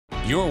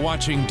You're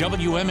watching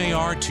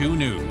WMAR-2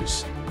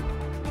 News.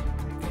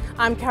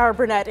 I'm Kara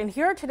Burnett, and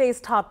here are today's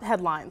top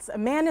headlines. A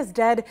man is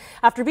dead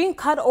after being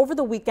cut over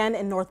the weekend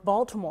in North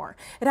Baltimore.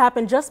 It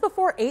happened just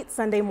before 8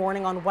 Sunday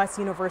morning on West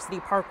University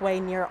Parkway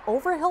near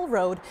Overhill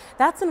Road.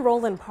 That's in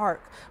Roland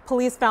Park.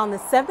 Police found the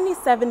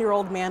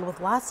 77-year-old man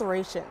with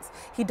lacerations.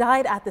 He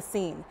died at the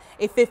scene.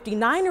 A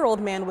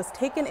 59-year-old man was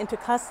taken into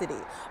custody.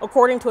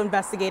 According to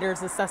investigators,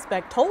 the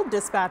suspect told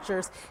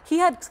dispatchers he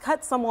had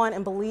cut someone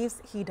and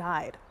believes he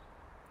died.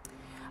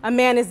 A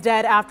man is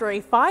dead after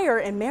a fire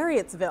in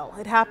Marriottsville.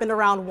 It happened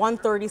around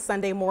 1:30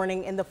 Sunday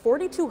morning in the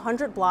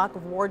 4200 block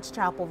of Ward's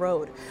Chapel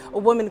Road. A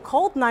woman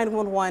called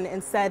 911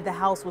 and said the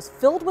house was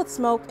filled with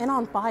smoke and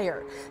on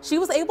fire. She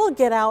was able to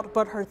get out,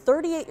 but her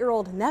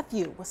 38-year-old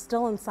nephew was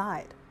still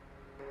inside.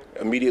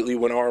 Immediately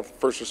when our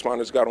first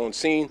responders got on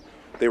scene,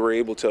 they were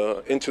able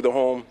to enter the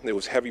home. There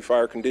was heavy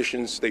fire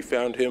conditions. They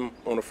found him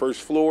on the first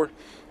floor.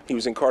 He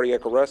was in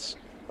cardiac arrest.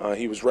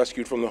 He was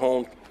rescued from the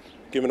home,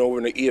 given over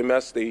to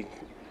EMS. They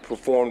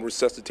performed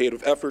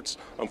resuscitative efforts.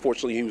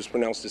 Unfortunately, he was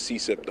pronounced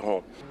deceased at the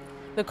home.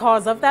 The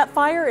cause of that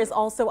fire is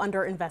also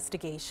under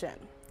investigation.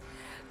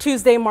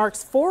 Tuesday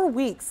marks 4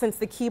 weeks since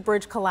the Key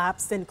Bridge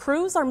collapsed, and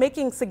crews are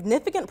making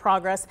significant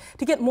progress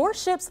to get more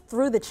ships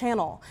through the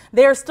channel.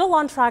 They are still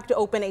on track to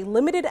open a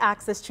limited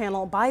access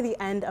channel by the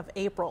end of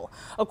April.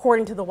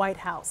 According to the White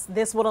House,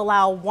 this would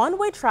allow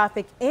one-way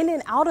traffic in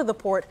and out of the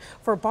port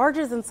for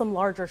barges and some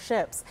larger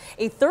ships.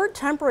 A third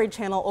temporary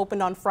channel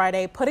opened on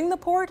Friday, putting the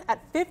port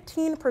at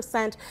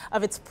 15%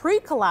 of its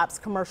pre-collapse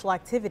commercial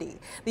activity.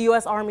 The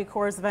U.S. Army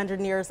Corps of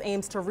Engineers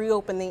aims to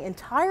reopen the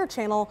entire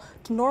channel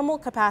to normal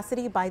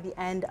capacity by the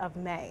end of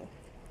May.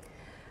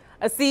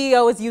 A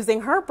CEO is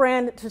using her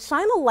brand to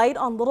shine a light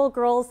on little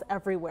girls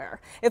everywhere.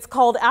 It's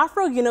called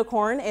Afro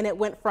Unicorn, and it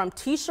went from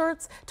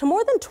t-shirts to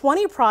more than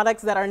 20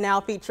 products that are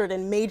now featured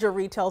in major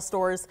retail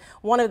stores.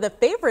 One of the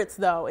favorites,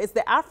 though, is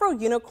the Afro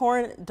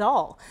Unicorn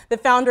doll. The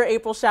founder,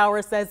 April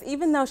Shower, says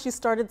even though she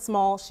started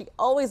small, she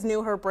always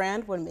knew her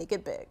brand would make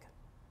it big.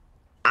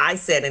 I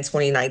said in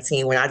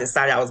 2019, when I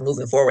decided I was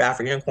moving forward with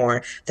Afro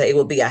Unicorn, that it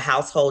would be a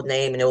household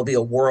name and it would be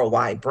a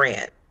worldwide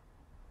brand.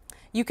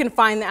 You can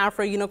find the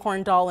Afro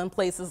Unicorn doll in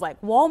places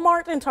like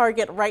Walmart and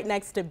Target, right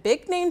next to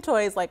big name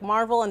toys like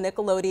Marvel and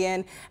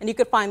Nickelodeon. And you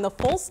could find the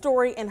full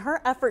story in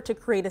her effort to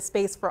create a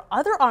space for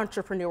other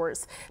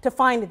entrepreneurs to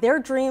find their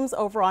dreams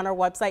over on our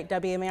website,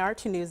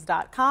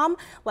 WMAR2news.com.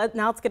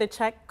 Now let's get a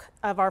check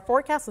of our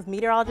forecast with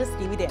meteorologist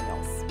Stevie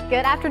Daniels.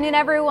 Good afternoon,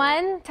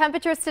 everyone.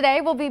 Temperatures today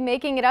will be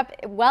making it up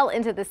well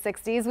into the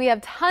 60s. We have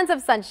tons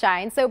of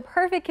sunshine, so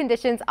perfect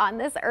conditions on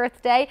this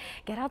Earth Day.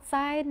 Get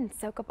outside and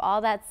soak up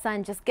all that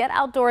sun. Just get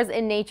outdoors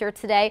in nature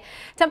today.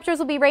 Temperatures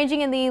will be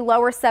ranging in the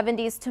lower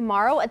 70s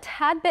tomorrow, a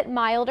tad bit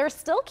milder,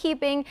 still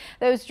keeping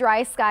those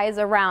dry skies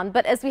around.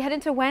 But as we head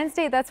into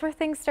Wednesday, that's where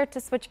things start to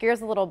switch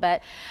gears a little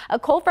bit. A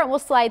cold front will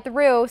slide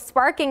through,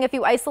 sparking a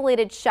few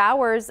isolated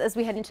showers as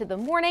we head into the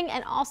morning,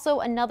 and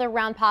also another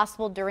round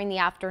possible during the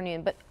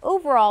afternoon. But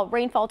overall,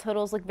 rainfall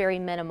totals look very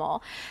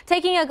minimal.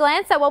 Taking a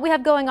glance at what we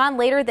have going on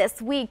later this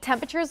week,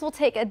 temperatures will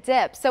take a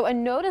dip. So a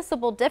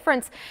noticeable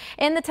difference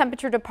in the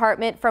temperature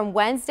department from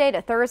Wednesday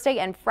to Thursday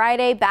and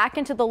Friday, back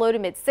into the low to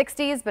mid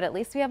 60s, but at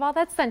least we have all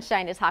that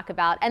sunshine to talk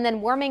about. And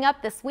then warming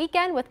up this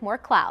weekend with more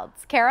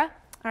clouds. Kara?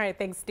 All right,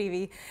 thanks,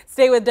 Stevie.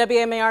 Stay with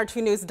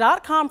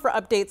WMAR2news.com for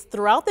updates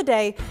throughout the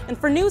day. And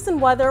for news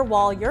and weather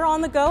while you're on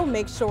the go,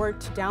 make sure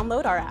to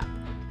download our app.